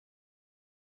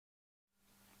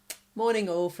Morning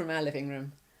all from our living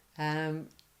room.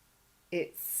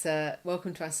 It's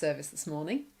welcome to our service this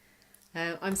morning.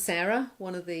 I'm Sarah,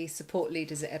 one of the support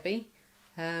leaders at Ebby,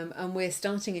 and we're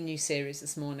starting a new series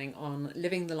this morning on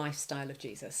living the lifestyle of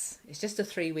Jesus. It's just a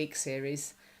 3-week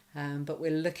series, but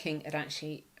we're looking at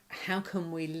actually how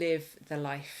can we live the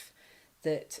life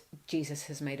that Jesus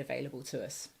has made available to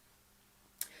us.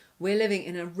 We're living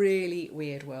in a really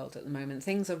weird world at the moment.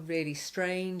 Things are really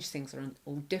strange, things are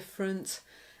all different.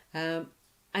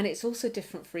 And it's also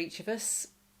different for each of us.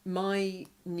 My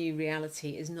new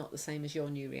reality is not the same as your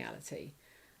new reality.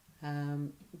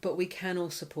 But we can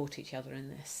all support each other in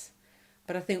this.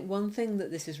 But I think one thing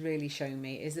that this has really shown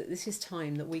me is that this is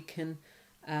time that we can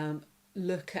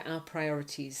look at our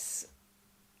priorities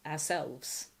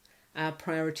ourselves, our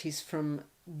priorities from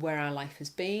where our life has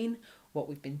been, what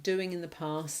we've been doing in the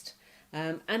past,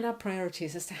 and our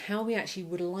priorities as to how we actually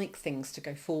would like things to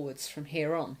go forwards from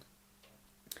here on.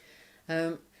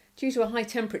 Due to a high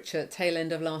temperature tail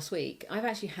end of last week, I've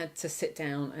actually had to sit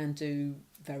down and do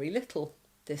very little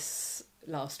this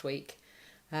last week.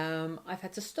 I've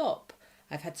had to stop.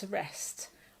 I've had to rest.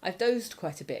 I've dozed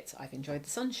quite a bit. I've enjoyed the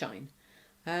sunshine.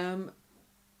 I've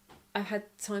had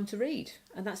time to read,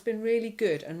 and that's been really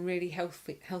good and really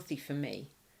healthy for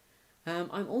me.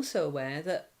 I'm also aware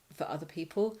that for other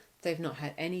people, they've not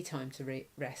had any time to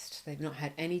rest. They've not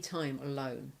had any time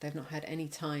alone. They've not had any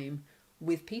time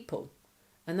with people.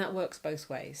 And that works both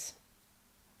ways.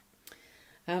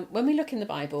 When we look in the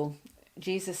Bible,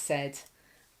 Jesus said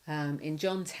in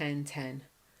John 10:10,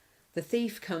 "The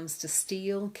thief comes to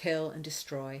steal, kill and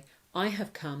destroy. I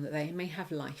have come that they may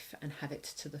have life and have it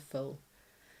to the full."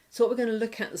 So what we're going to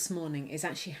look at this morning is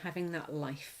actually having that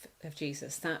life of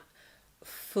Jesus, that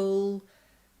full,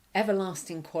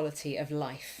 everlasting quality of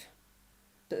life.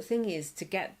 But the thing is, to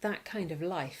get that kind of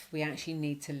life, we actually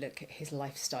need to look at his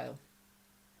lifestyle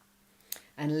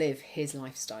and live his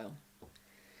lifestyle.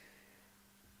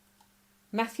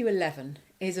 Matthew 11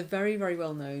 is a very, very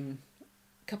well known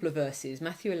couple of verses.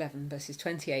 Matthew 11 verses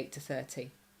 28 to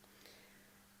 30.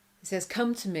 It says,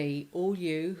 "Come to me, all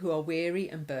you who are weary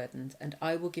and burdened, and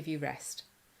I will give you rest.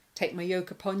 Take my yoke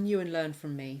upon you and learn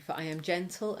from me, for I am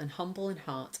gentle and humble in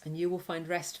heart, and you will find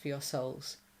rest for your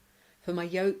souls. For my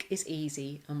yoke is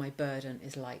easy and my burden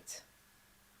is light."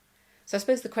 So I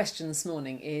suppose the question this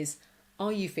morning is,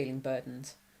 are you feeling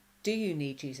burdened? Do you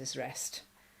need Jesus' rest?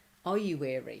 Are you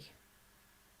weary?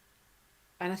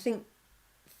 And I think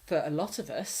for a lot of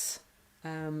us,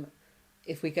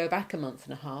 if we go back a month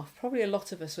and a half, probably a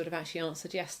lot of us would have actually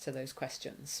answered yes to those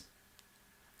questions.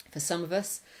 For some of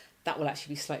us, that will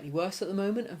actually be slightly worse at the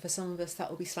moment, and for some of us,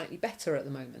 that will be slightly better at the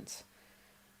moment.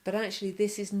 But actually,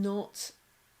 this is not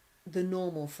the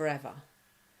normal forever.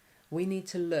 We need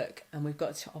to look, and we've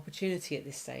got an opportunity at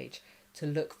this stage to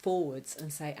look forwards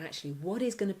and say, actually, what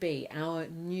is going to be our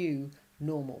new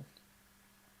normal?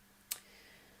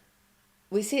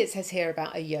 We see it says here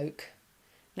about a yoke.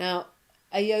 Now,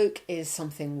 a yoke is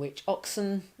something which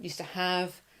oxen used to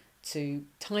have to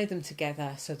tie them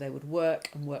together so they would work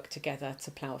and work together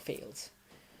to plough a field.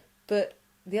 But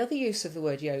the other use of the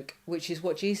word yoke, which is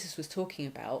what Jesus was talking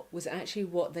about, was actually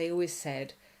what they always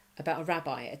said about a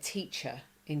rabbi, a teacher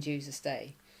in Jesus'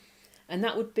 day. And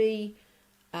that would be,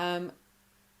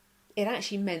 it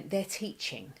actually meant their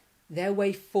teaching, their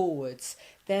way forwards,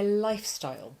 their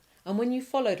lifestyle. And when you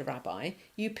followed a rabbi,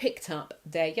 you picked up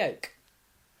their yoke.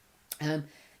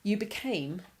 You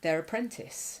became their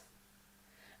apprentice.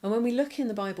 And when we look in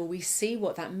the Bible, we see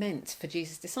what that meant for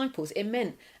Jesus' disciples. It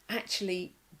meant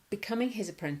actually becoming his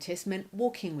apprentice, meant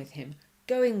walking with him,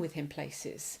 going with him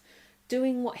places,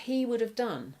 doing what he would have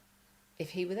done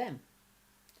if he were them.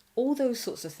 All those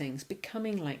sorts of things,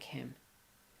 becoming like him.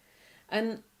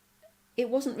 And it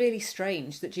wasn't really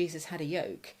strange that Jesus had a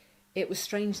yoke. It was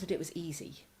strange that it was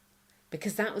easy,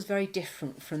 because that was very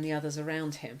different from the others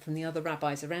around him, from the other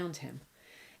rabbis around him.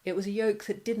 It was a yoke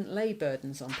that didn't lay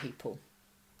burdens on people.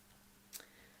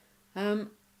 And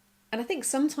I think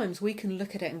sometimes we can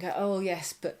look at it and go, oh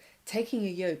yes, but taking a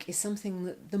yoke is something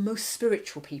that the most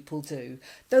spiritual people do.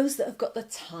 Those that have got the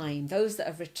time, those that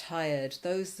have retired,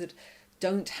 those that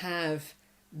don't have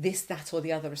this, that or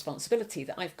the other responsibility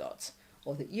that I've got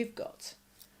or that you've got.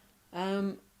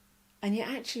 And yet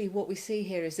actually what we see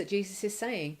here is that Jesus is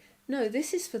saying, no,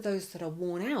 this is for those that are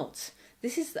worn out.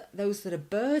 This is those that are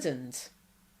burdened.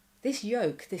 This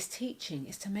yoke, this teaching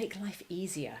is to make life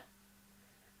easier.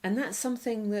 And that's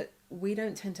something that we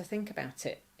don't tend to think about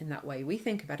it in that way. We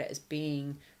think about it as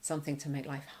being something to make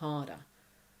life harder.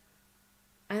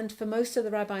 And for most of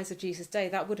the rabbis of Jesus' day,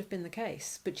 that would have been the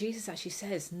case. But Jesus actually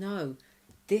says, no,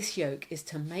 this yoke is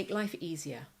to make life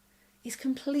easier. is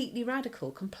completely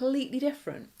radical, completely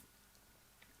different.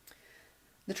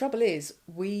 The trouble is,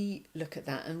 we look at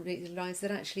that and realise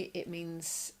that actually it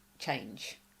means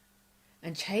change.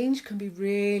 And change can be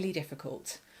really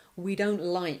difficult. We don't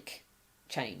like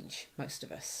change, most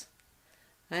of us.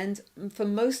 And for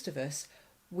most of us,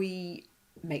 we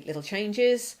make little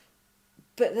changes,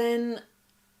 but then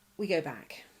we go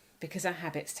back because our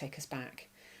habits take us back.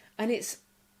 And it's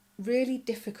really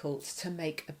difficult to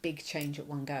make a big change at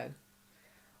one go.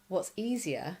 What's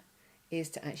easier is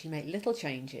to actually make little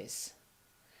changes.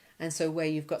 And so where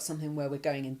you've got something where we're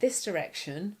going in this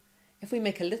direction, if we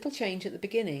make a little change at the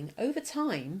beginning, over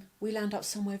time, we'll end up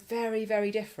somewhere very,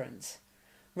 very different,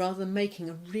 rather than making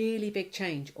a really big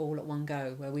change all at one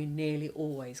go, where we nearly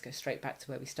always go straight back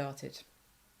to where we started.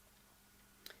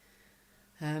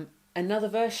 Another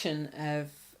version of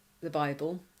the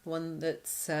Bible, one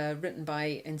that's written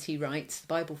by N.T. Wright, The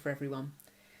Bible for Everyone,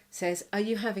 says, "Are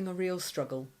you having a real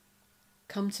struggle?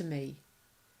 Come to me.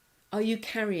 Are you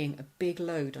carrying a big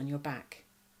load on your back?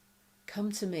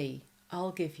 Come to me,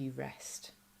 I'll give you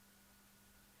rest.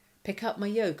 Pick up my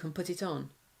yoke and put it on.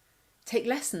 Take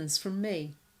lessons from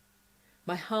me.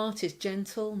 My heart is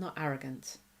gentle, not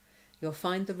arrogant. You'll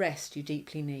find the rest you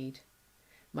deeply need.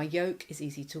 My yoke is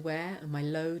easy to wear and my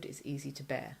load is easy to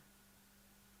bear."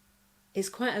 It's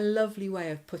quite a lovely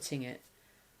way of putting it.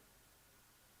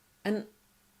 And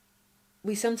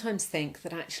we sometimes think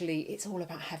that actually it's all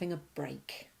about having a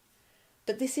break.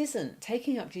 But this isn't.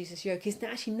 Taking up Jesus' yoke is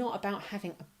actually not about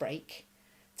having a break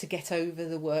to get over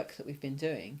the work that we've been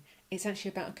doing. It's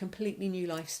actually about a completely new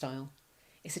lifestyle.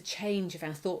 It's a change of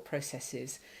our thought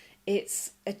processes.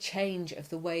 It's a change of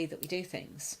the way that we do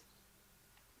things.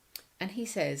 And he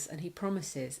says, and he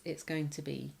promises, it's going to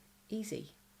be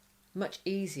easy. Much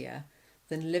easier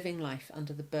than living life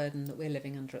under the burden that we're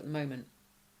living under at the moment.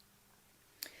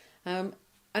 And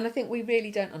I think we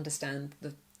really don't understand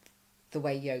the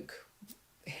way yoke.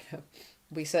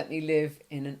 We certainly live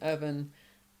in an urban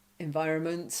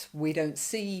environment. We don't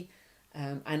see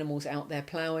animals out there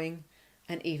ploughing.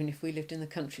 And even if we lived in the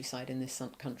countryside in this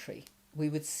country, we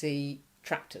would see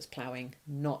tractors ploughing,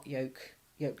 not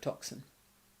yoked oxen.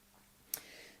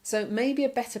 So maybe a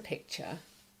better picture,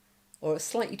 or a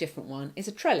slightly different one, is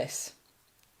a trellis.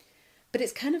 But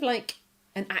it's kind of like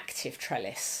an active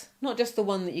trellis, not just the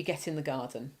one that you get in the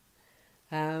garden.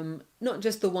 Not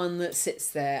just the one that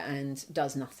sits there and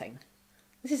does nothing.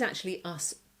 This is actually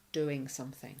us doing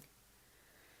something.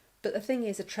 But the thing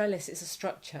is, a trellis is a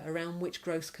structure around which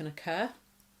growth can occur.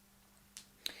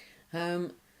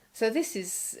 So this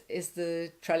is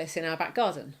the trellis in our back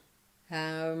garden.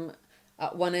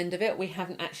 At one end of it, we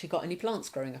haven't actually got any plants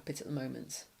growing up it at the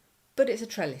moment. But it's a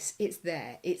trellis, it's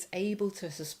there, it's able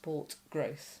to support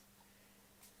growth.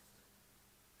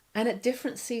 And at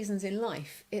different seasons in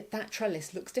life, that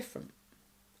trellis looks different.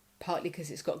 Partly because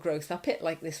it's got growth up it,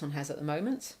 like this one has at the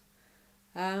moment,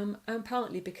 and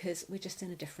partly because we're just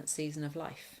in a different season of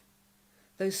life.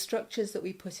 Those structures that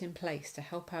we put in place to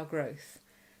help our growth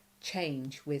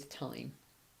change with time.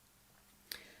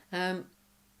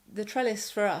 The trellis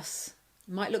for us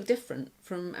might look different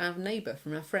from our neighbour,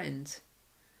 from our friend,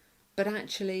 but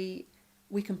actually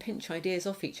we can pinch ideas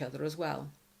off each other as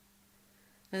well.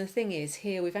 And the thing is,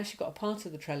 here we've actually got a part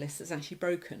of the trellis that's actually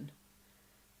broken.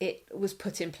 It was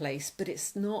put in place, but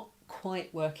it's not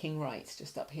quite working right,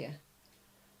 just up here.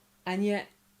 And yet,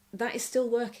 that is still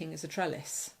working as a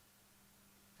trellis.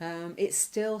 It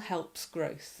still helps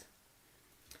growth.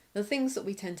 The things that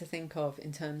we tend to think of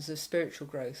in terms of spiritual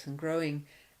growth and growing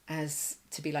as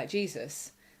to be like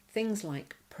Jesus, things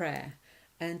like prayer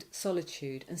and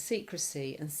solitude and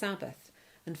secrecy and Sabbath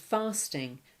and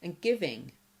fasting and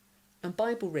giving and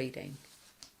Bible reading.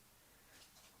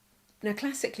 Now,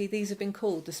 classically, these have been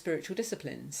called the spiritual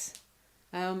disciplines,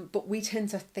 but we tend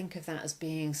to think of that as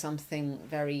being something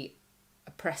very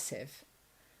oppressive.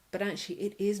 But actually,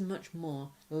 it is much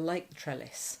more like the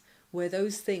trellis, where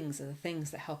those things are the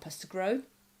things that help us to grow.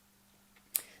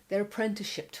 They're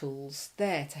apprenticeship tools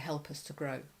there to help us to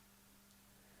grow.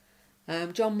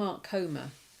 John Mark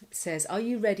Comer says, "Are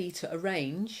you ready to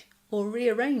arrange or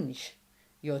rearrange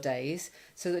your days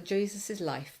so that Jesus'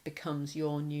 life becomes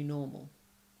your new normal?"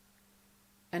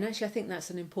 And actually, I think that's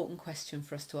an important question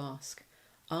for us to ask.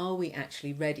 Are we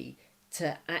actually ready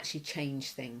to actually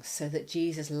change things so that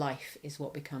Jesus' life is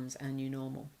what becomes our new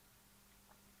normal?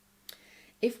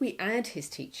 If we add his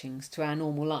teachings to our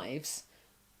normal lives,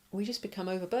 we just become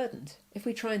overburdened. If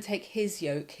we try and take his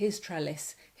yoke, his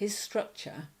trellis, his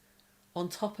structure on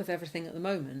top of everything at the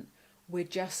moment, we're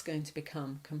just going to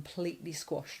become completely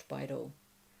squashed by it all.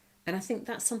 And I think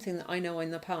that's something that I know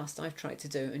in the past I've tried to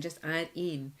do and just add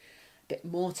in bit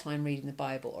more time reading the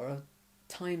Bible, or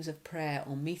times of prayer,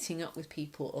 or meeting up with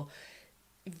people, or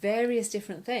various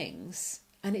different things,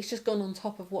 and it's just gone on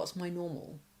top of what's my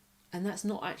normal, and that's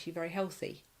not actually very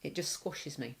healthy. It just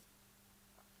squashes me.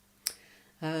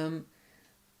 And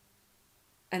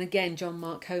again, John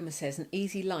Mark Comer says an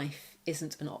easy life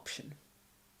isn't an option.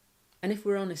 And if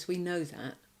we're honest, we know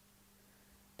that.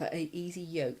 But an easy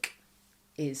yoke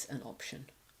is an option.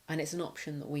 And it's an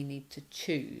option that we need to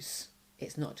choose.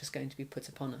 It's not just going to be put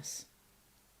upon us.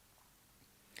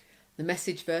 The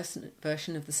Message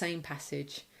version of the same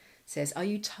passage says, "Are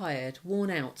you tired, worn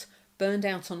out, burned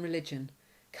out on religion?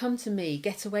 Come to me,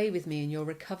 get away with me, and you'll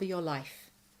recover your life.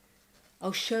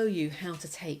 I'll show you how to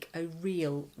take a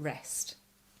real rest.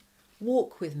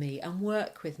 Walk with me and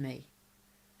work with me.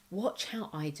 Watch how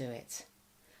I do it.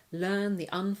 Learn the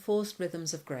unforced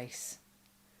rhythms of grace.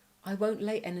 I won't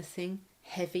lay anything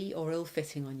heavy or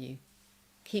ill-fitting on you.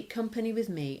 Keep company with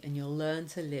me and you'll learn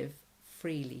to live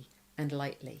freely and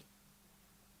lightly."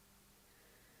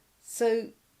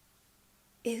 So,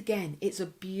 again, it's a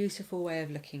beautiful way of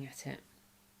looking at it.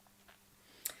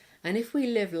 And if we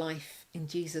live life in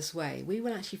Jesus' way, we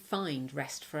will actually find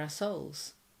rest for our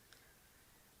souls.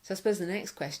 So I suppose the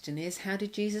next question is, how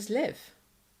did Jesus live?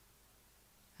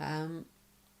 And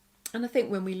I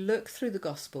think when we look through the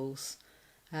Gospels,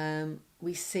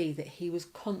 we see that he was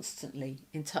constantly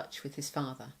in touch with his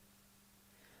Father.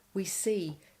 We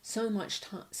see so much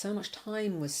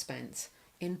time was spent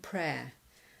in prayer,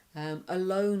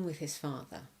 alone with his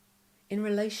Father, in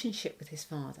relationship with his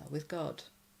Father, with God.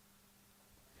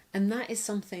 And that is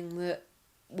something that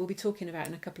we'll be talking about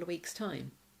in a couple of weeks'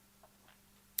 time,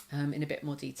 in a bit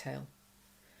more detail.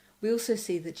 We also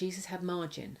see that Jesus had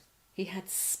margin. He had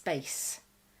space.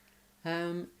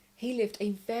 He lived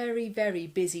a very, very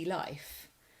busy life,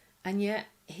 and yet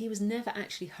he was never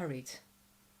actually hurried.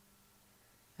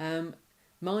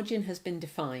 Margin has been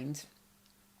defined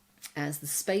as the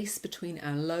space between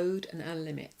our load and our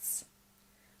limits.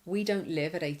 We don't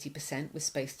live at 80% with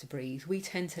space to breathe. We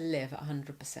tend to live at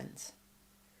 100%.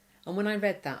 And when I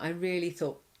read that, I really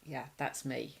thought, yeah, that's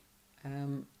me.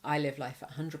 I live life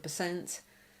at 100%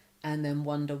 and then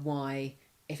wonder why,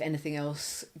 if anything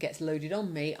else gets loaded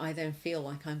on me, I then feel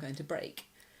like I'm going to break.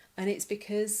 And it's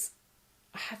because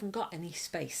I haven't got any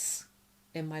space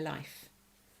in my life.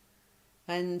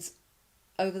 And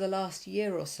over the last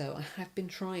year or so, I have been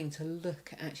trying to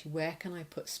look at actually where can I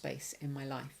put space in my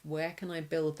life? Where can I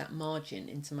build that margin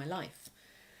into my life?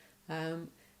 And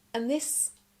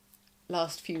this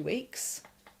last few weeks,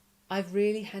 I've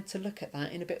really had to look at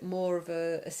that in a bit more of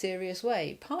a serious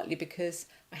way, partly because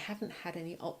I haven't had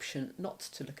any option not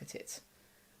to look at it.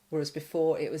 Whereas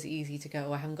before it was easy to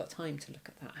go, I haven't got time to look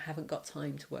at that. I haven't got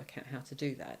time to work out how to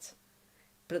do that.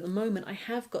 But at the moment I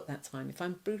have got that time. If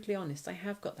I'm brutally honest, I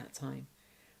have got that time.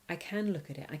 I can look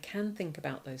at it. I can think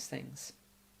about those things.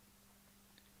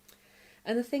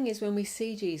 And the thing is, when we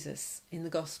see Jesus in the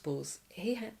Gospels,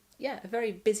 he had, a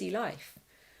very busy life,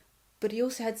 but he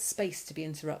also had space to be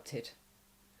interrupted.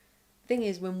 The thing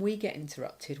is, when we get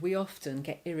interrupted, we often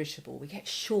get irritable, we get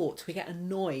short, we get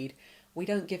annoyed, we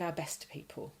don't give our best to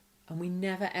people, and we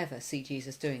never ever see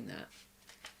Jesus doing that.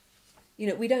 You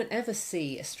know, we don't ever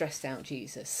see a stressed out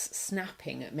Jesus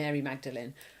snapping at Mary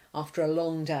Magdalene after a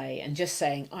long day and just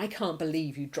saying, "I can't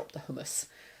believe you dropped the hummus,"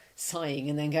 sighing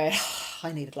and then going,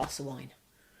 "I need a glass of wine."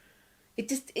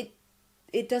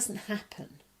 It doesn't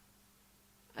happen.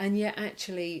 And yet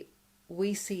actually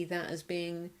we see that as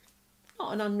being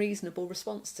not an unreasonable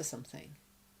response to something.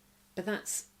 But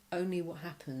that's only what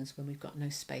happens when we've got no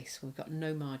space, when we've got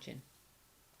no margin.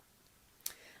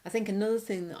 I think another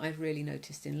thing that I've really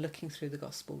noticed in looking through the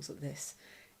Gospels at this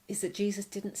is that Jesus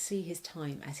didn't see his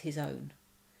time as his own.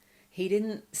 He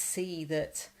didn't see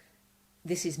that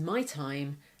this is my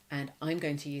time and I'm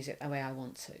going to use it the way I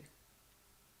want to.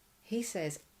 He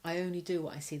says, I only do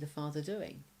what I see the Father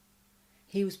doing.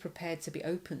 He was prepared to be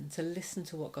open, to listen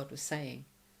to what God was saying.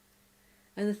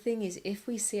 And the thing is, if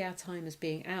we see our time as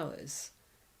being ours,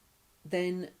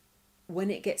 then when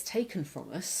it gets taken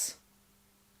from us,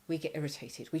 we get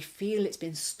irritated. We feel it's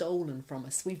been stolen from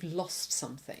us. We've lost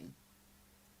something.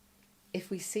 If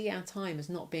we see our time as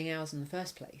not being ours in the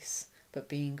first place, but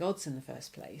being God's in the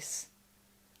first place,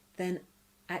 then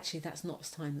actually that's not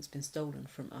time that's been stolen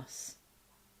from us.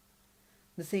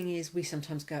 The thing is, we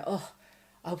sometimes go,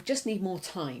 I just need more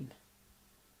time.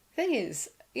 The thing is,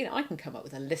 I can come up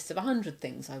with a list of 100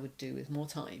 things I would do with more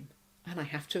time. And I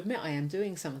have to admit, I am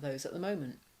doing some of those at the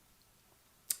moment.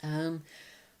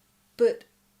 But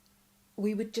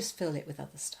we would just fill it with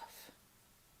other stuff.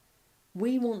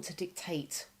 We want to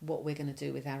dictate what we're going to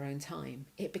do with our own time.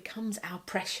 It becomes our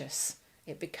precious.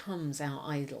 it becomes our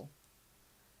idol.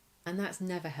 And that's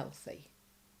never healthy.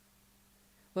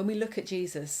 When we look at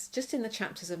Jesus, just in the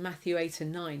chapters of Matthew 8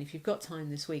 and 9, if you've got time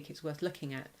this week, it's worth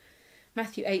looking at.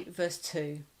 Matthew 8 verse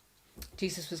 2,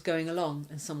 Jesus was going along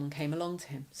and someone came along to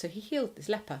him, so he healed this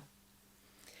leper.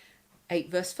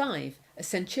 8 verse 5, a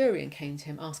centurion came to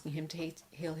him asking him to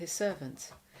heal his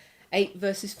servant. 8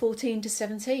 verses 14 to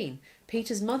 17,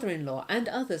 Peter's mother-in-law and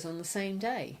others on the same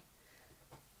day.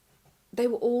 They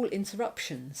were all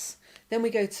interruptions. Then we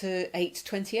go to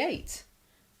 8:28.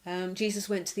 Jesus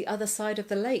went to the other side of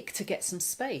the lake to get some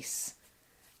space.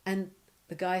 And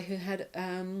the guy who had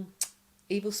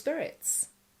evil spirits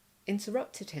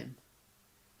interrupted him.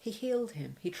 He healed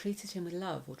him. He treated him with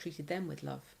love, or treated them with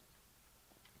love.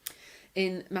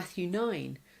 In Matthew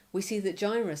 9, we see that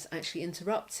Jairus actually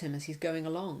interrupts him as he's going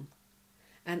along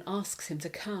and asks him to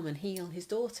come and heal his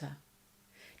daughter.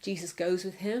 Jesus goes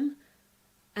with him,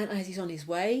 and as he's on his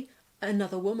way,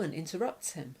 another woman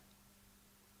interrupts him.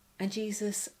 And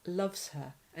Jesus loves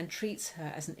her and treats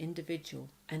her as an individual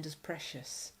and as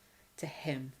precious to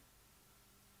him.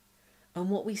 And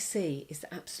what we see is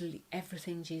that absolutely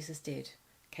everything Jesus did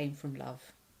came from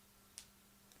love.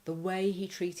 The way he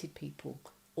treated people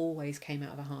always came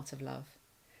out of a heart of love.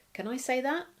 Can I say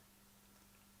that?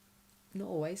 Not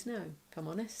always, no, if I'm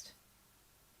honest.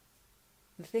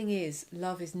 The thing is,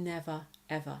 love is never,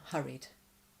 ever hurried.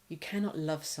 You cannot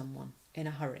love someone in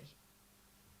a hurry.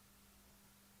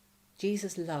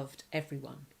 Jesus loved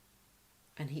everyone,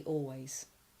 and he always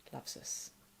loves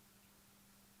us.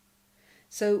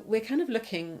 So we're kind of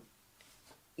looking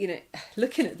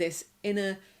at this in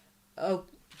a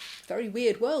very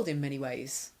weird world in many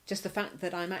ways. Just the fact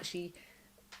that I'm actually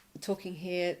talking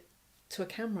here to a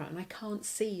camera and I can't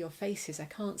see your faces, I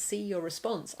can't see your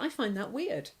response. I find that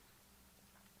weird.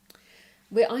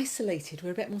 We're isolated,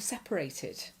 we're a bit more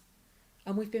separated,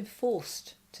 and we've been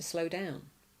forced to slow down.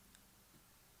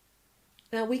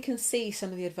 Now we can see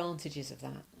some of the advantages of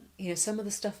that. Some of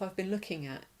the stuff I've been looking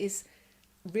at is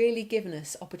really given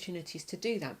us opportunities to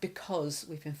do that because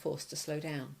we've been forced to slow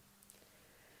down.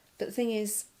 But the thing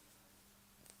is,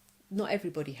 not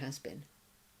everybody has been.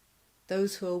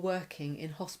 Those who are working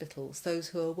in hospitals, those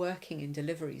who are working in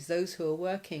deliveries, those who are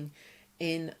working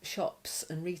in shops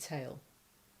and retail,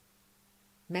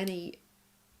 many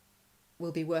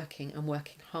will be working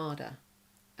harder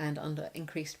and under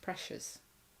increased pressures.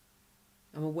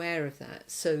 I'm aware of that.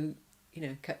 So,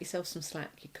 cut yourself some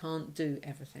slack. You can't do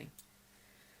everything.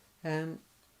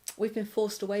 We've been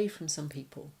forced away from some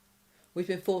people. We've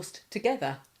been forced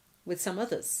together with some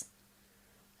others.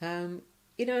 And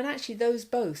actually those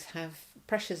both have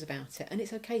pressures about it, and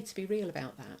it's okay to be real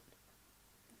about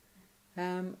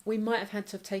that. We might have had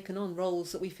to have taken on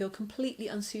roles that we feel completely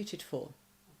unsuited for.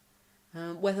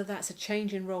 Whether that's a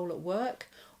change in role at work,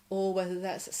 or whether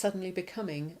that's suddenly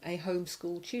becoming a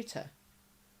homeschool tutor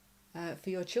for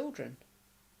your children.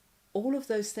 All of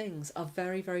those things are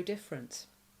very, very different.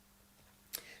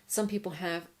 Some people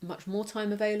have much more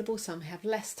time available, some have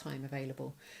less time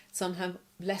available, some have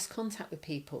less contact with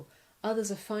people, others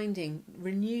are finding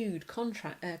renewed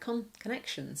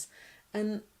connections.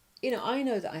 And, I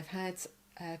know that I've had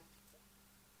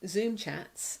Zoom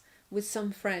chats with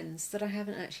some friends that I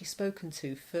haven't actually spoken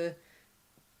to for a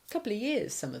couple of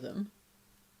years, some of them.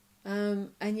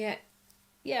 And yet,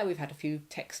 we've had a few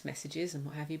text messages and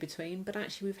what have you between, but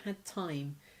actually we've had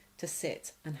time to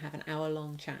sit and have an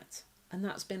hour-long chat. And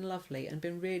that's been lovely and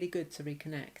been really good to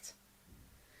reconnect.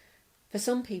 For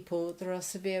some people, there are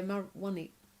severe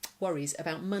worries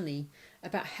about money,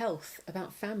 about health,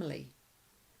 about family,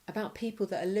 about people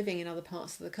that are living in other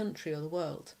parts of the country or the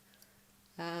world.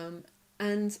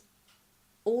 And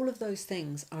all of those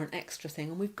things are an extra thing,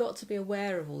 and we've got to be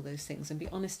aware of all those things and be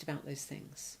honest about those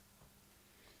things.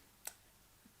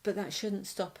 But that shouldn't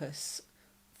stop us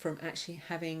from actually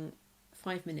having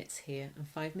 5 minutes here and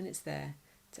 5 minutes there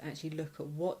to actually look at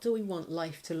what do we want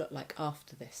life to look like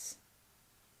after this.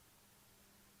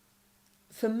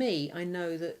 For me, I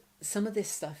know that some of this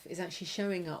stuff is actually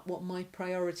showing up what my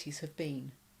priorities have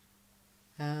been.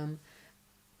 And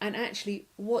actually,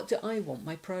 what do I want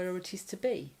my priorities to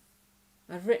be?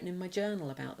 I've written in my journal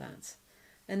about that.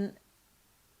 And,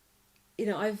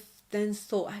 I've then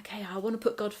thought, okay, I want to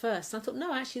put God first. And I thought,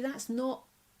 no, actually, that's not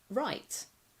right.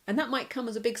 And that might come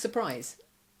as a big surprise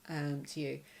to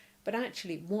you. But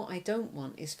actually, what I don't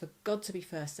want is for God to be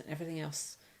first and everything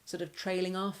else sort of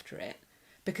trailing after it,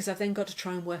 because I've then got to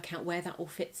try and work out where that all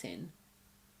fits in.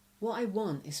 What I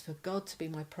want is for God to be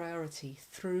my priority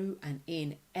through and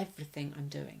in everything I'm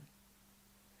doing.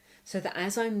 So that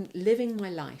as I'm living my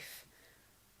life,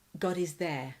 God is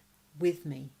there with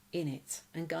me in it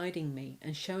and guiding me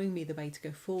and showing me the way to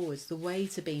go forwards, the way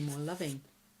to be more loving,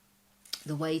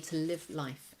 the way to live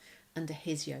life under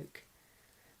his yoke,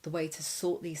 the way to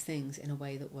sort these things in a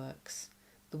way that works,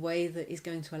 the way that is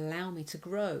going to allow me to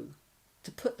grow,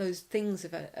 to put those things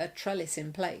of a trellis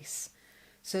in place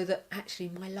so that actually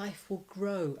my life will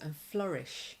grow and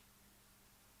flourish,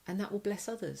 and that will bless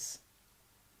others.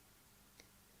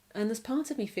 And there's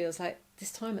part of me feels like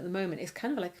this time at the moment is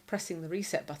kind of like pressing the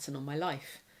reset button on my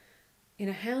life. You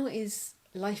know, how is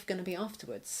life going to be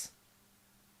afterwards?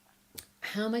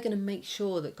 How am I going to make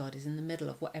sure that God is in the middle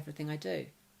of everything I do?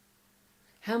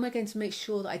 How am I going to make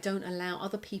sure that I don't allow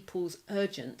other people's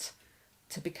urgent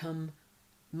to become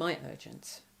my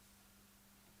urgent?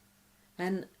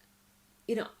 And,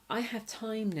 you know, I have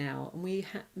time now, and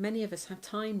many of us have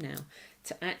time now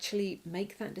to actually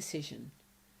make that decision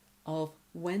of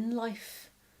when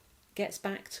life gets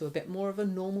back to a bit more of a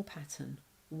normal pattern,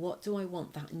 what do I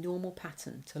want that normal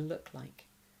pattern to look like?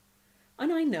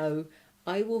 And I know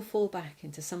I will fall back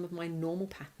into some of my normal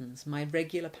patterns, my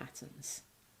regular patterns.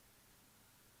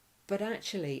 But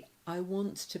actually, I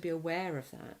want to be aware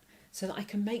of that so that I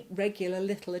can make regular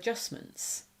little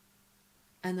adjustments.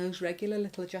 And those regular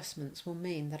little adjustments will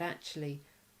mean that actually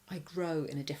I grow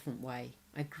in a different way.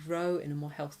 I grow in a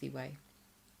more healthy way.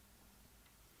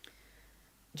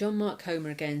 John Mark Comer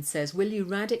again says, will you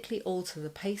radically alter the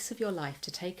pace of your life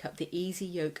to take up the easy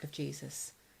yoke of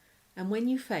Jesus? And when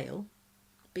you fail,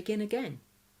 begin again,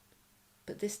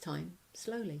 but this time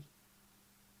slowly.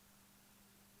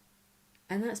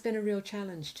 And that's been a real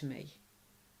challenge to me.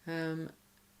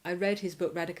 I read his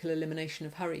book Radical Elimination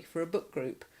of Hurry for a book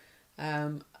group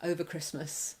over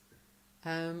Christmas,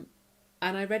 and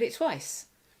I read it twice.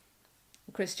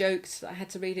 Chris joked that I had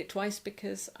to read it twice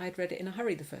because I'd read it in a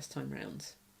hurry the first time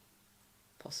round.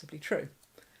 Possibly true.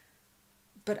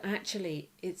 But actually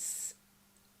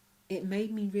it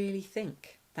made me really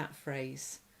think, that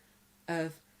phrase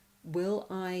of, will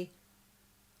I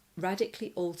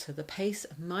radically alter the pace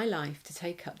of my life to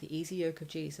take up the easy yoke of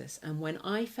Jesus? And when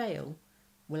I fail,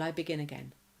 will I begin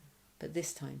again? But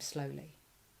this time slowly,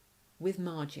 with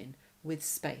margin, with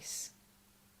space.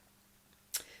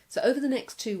 So over the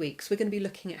next 2 weeks, we're going to be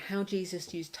looking at how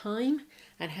Jesus used time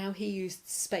and how he used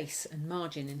space and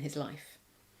margin in his life.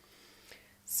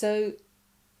 So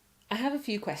I have a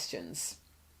few questions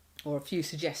or a few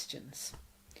suggestions.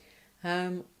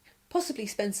 Possibly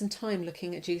spend some time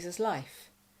looking at Jesus' life.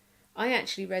 I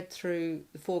actually read through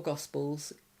the 4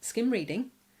 Gospels, skim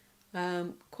reading,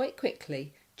 quite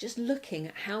quickly, just looking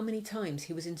at how many times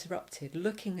he was interrupted,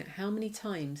 looking at how many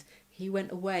times he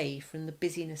went away from the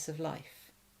busyness of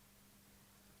life.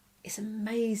 It's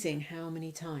amazing how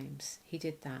many times he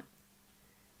did that.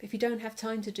 But if you don't have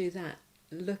time to do that,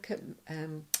 look at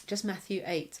just Matthew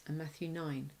 8 and Matthew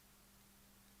 9.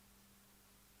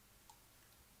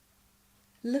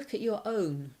 Look at your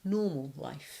own normal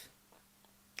life.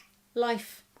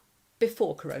 Life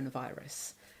before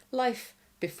coronavirus. Life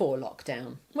before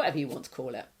lockdown. Whatever you want to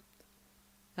call it.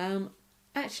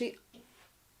 Actually,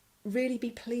 really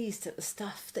be pleased at the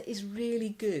stuff that is really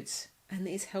good and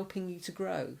is helping you to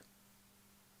grow.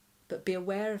 But be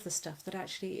aware of the stuff that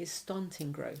actually is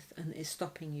stunting growth and is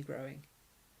stopping you growing.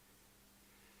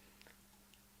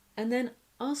 And then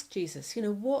ask Jesus,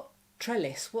 what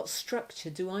trellis, what structure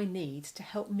do I need to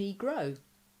help me grow?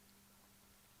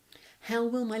 How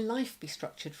will my life be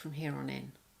structured from here on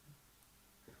in?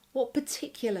 What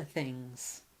particular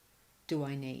things do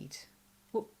I need?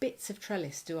 What bits of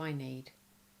trellis do I need?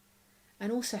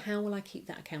 And also, how will I keep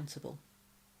that accountable?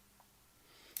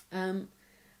 I'm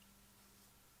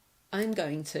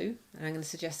going to, and I'm going to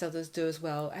suggest others do as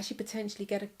well, actually potentially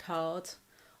get a card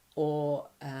or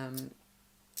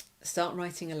start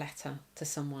writing a letter to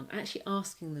someone, actually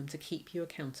asking them to keep you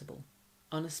accountable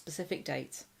on a specific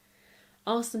date.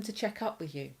 Ask them to check up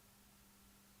with you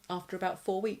after about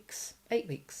 4 weeks, 8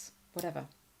 weeks, whatever.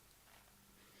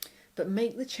 But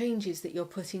make the changes that you're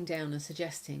putting down and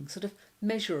suggesting sort of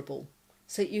measurable,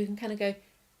 so that you can kind of go,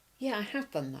 yeah, I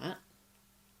have done that.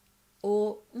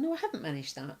 Or, no, I haven't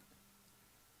managed that.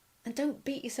 And don't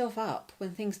beat yourself up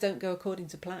when things don't go according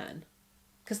to plan.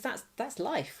 Because that's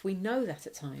life. We know that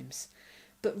at times.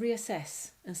 But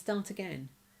reassess and start again.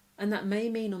 And that may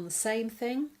mean on the same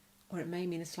thing, or it may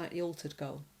mean a slightly altered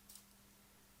goal.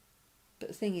 But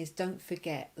the thing is, don't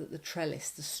forget that the trellis,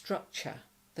 the structure,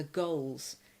 the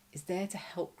goals, is there to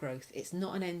help growth. It's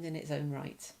not an end in its own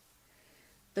right.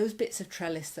 Those bits of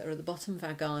trellis that are at the bottom of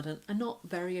our garden are not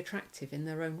very attractive in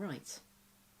their own right.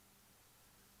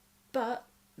 But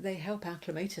they help our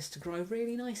clematis to grow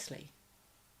really nicely.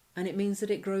 And it means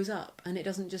that it grows up and it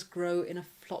doesn't just grow in a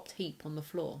flopped heap on the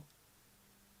floor.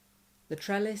 The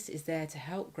trellis is there to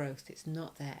help growth. It's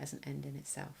not there as an end in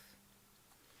itself.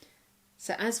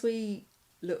 So as we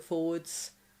look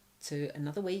forwards to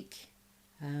another week,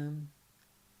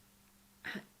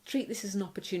 treat this as an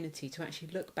opportunity to actually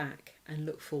look back and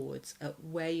look forwards at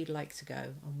where you'd like to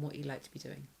go and what you'd like to be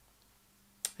doing.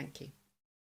 Thank you.